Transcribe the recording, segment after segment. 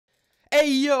Hey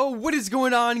yo, what is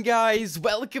going on, guys?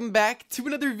 Welcome back to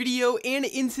another video, and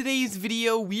in today's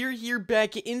video we're here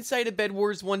back inside of Bed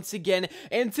Wars once again,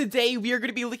 and today we are going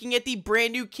to be looking at the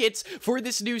brand new kits for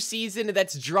this new season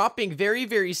that's dropping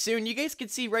very soon. You guys can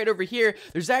see right over here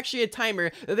there's actually a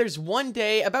timer. There's 1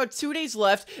 day, about 2 days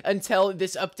left until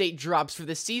this update drops for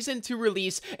the season 2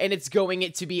 release, and it's going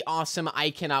to be awesome. I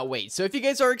cannot wait. So if you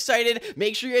guys are excited,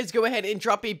 make sure you guys go ahead and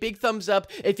drop a big thumbs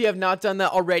up if you have not done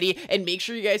that already, and make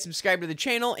sure you guys subscribe to the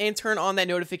channel and turn on that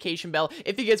notification bell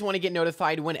if you guys want to get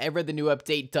notified whenever the new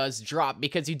update does drop,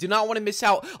 because you do not want to miss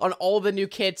out on all of the new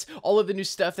kits, all of the new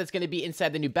stuff that's going to be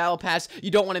inside the new battle pass.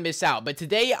 You don't want to miss out. But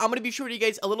today I'm going to be showing you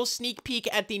guys a little sneak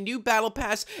peek at the new battle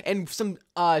pass and some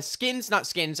some kits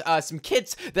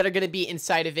that are going to be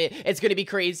inside of it. It's going to be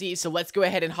crazy, so let's go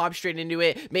ahead and hop straight into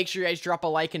it. Make sure you guys drop a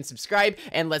like and subscribe,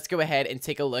 and let's go ahead and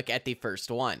take a look at the first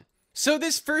one. So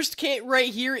this first kit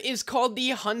right here is called the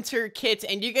Hunter kit,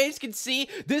 and you guys can see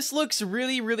this looks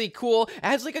really cool. It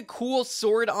has like a cool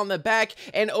sword on the back,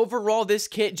 and overall this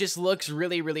kit just looks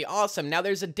really awesome. Now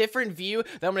there's a different view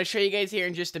that I'm going to show you guys here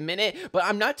in just a minute, but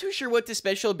I'm not too sure what the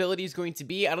special ability is going to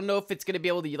be. I don't know if it's going to be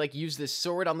able to like use this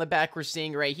sword on the back we're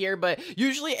seeing right here, but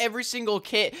usually every single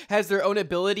kit has their own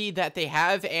ability that they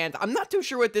have, and I'm not too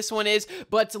sure what this one is,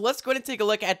 but let's go ahead and take a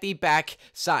look at the back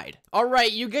side.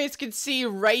 Alright, you guys can see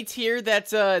right here that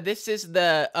this is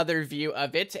the other view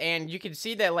of it, and you can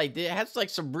see that like it has like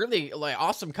some really like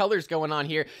awesome colors going on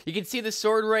here. You can see the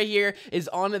sword right here is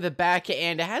on the back,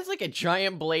 and it has like a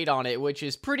giant blade on it, which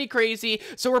is pretty crazy.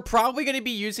 So we're probably going to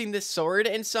be using this sword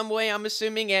in some way, I'm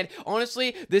assuming, and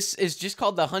honestly this is just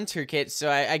called the Hunter kit, so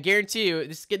I guarantee you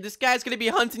this guy's going to be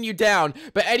hunting you down.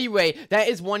 But anyway, that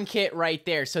is one kit right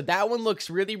there, so that one looks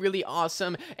really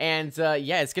awesome, and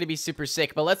yeah, it's going to be super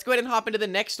sick. But let's go ahead and hop into the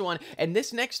next one, and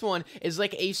this next one is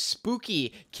like a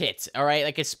spooky kit, all right,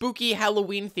 like a spooky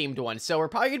Halloween themed one. So we're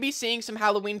probably gonna be seeing some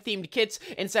Halloween themed kits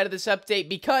inside of this update,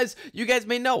 because you guys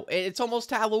may know it's almost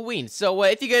Halloween. So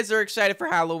if you guys are excited for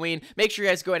Halloween, make sure you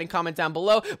guys go ahead and comment down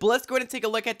below. But let's go ahead and take a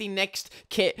look at the next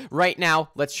kit right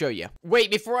now. Let's show you.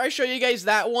 Wait, before I show you guys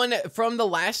that one from the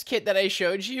last kit that I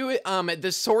showed you,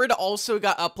 the sword also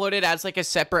got uploaded as like a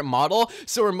separate model,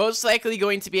 so we're most likely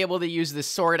going to be able to use the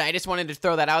sword. I just wanted to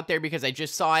throw that out there because I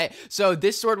just saw it. So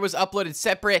this sword was uploaded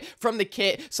separate from the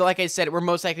kit, so like I said, we're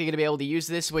most likely going to be able to use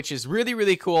this, which is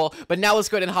really cool. But now let's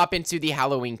go ahead and hop into the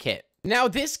Halloween kit. Now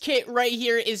this kit right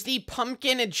here is the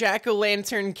pumpkin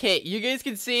jack-o'-lantern kit. You guys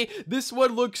can see this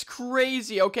one looks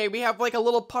crazy. Okay, we have like a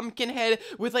little pumpkin head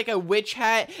with like a witch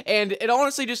hat, and it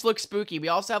honestly just looks spooky. We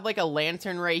also have like a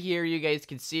lantern right here. You guys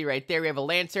can see right there we have a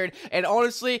lantern, and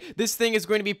honestly this thing is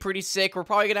going to be pretty sick. We're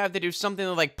probably gonna have to do something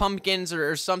with like pumpkins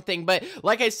or something, but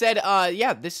like I said,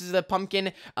 yeah, this is the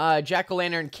pumpkin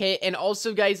jack-o'-lantern kit. And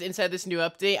also guys, inside this new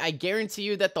update, I guarantee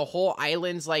you that the whole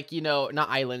islands, like, you know, not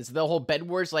islands, the whole Bed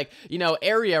Wars, like, you know,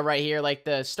 area right here, like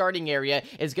the starting area,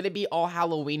 is going to be all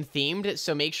Halloween themed.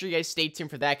 So make sure you guys stay tuned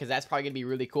for that, because that's probably going to be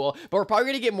really cool. But we're probably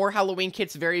going to get more Halloween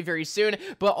kits very soon.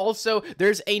 But also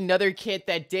there's another kit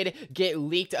that did get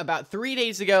leaked about 3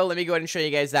 days ago. Let me go ahead and show you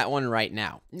guys that one right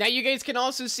now. Now you guys can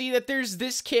also see that there's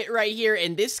this kit right here,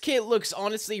 and this kit looks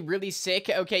honestly really sick.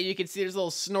 Okay, you can see there's a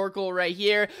little snorkel right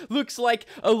here. Looks like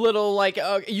a little like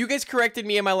you guys corrected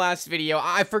me in my last video.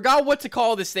 I forgot what to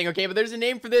call this thing, okay, but there's a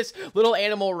name for this little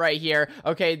animal right here.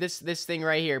 Okay, this thing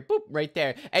right here, boop, right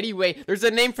there. Anyway, there's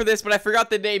a name for this, but I forgot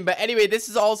the name. But anyway, this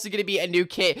is also going to be a new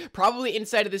kit, probably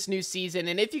inside of this new season.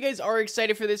 And if you guys are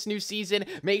excited for this new season,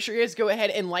 make sure you guys go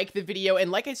ahead and like the video. And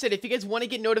like I said, if you guys want to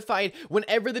get notified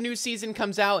whenever the new season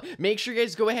comes out, make sure you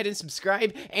guys go ahead and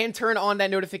subscribe and turn on that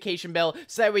notification bell,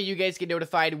 so that way you guys get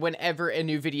notified whenever a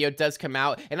new video does come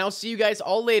out. And I'll see you guys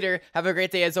all later. Have a great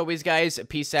day as always, guys.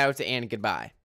 Peace out and goodbye.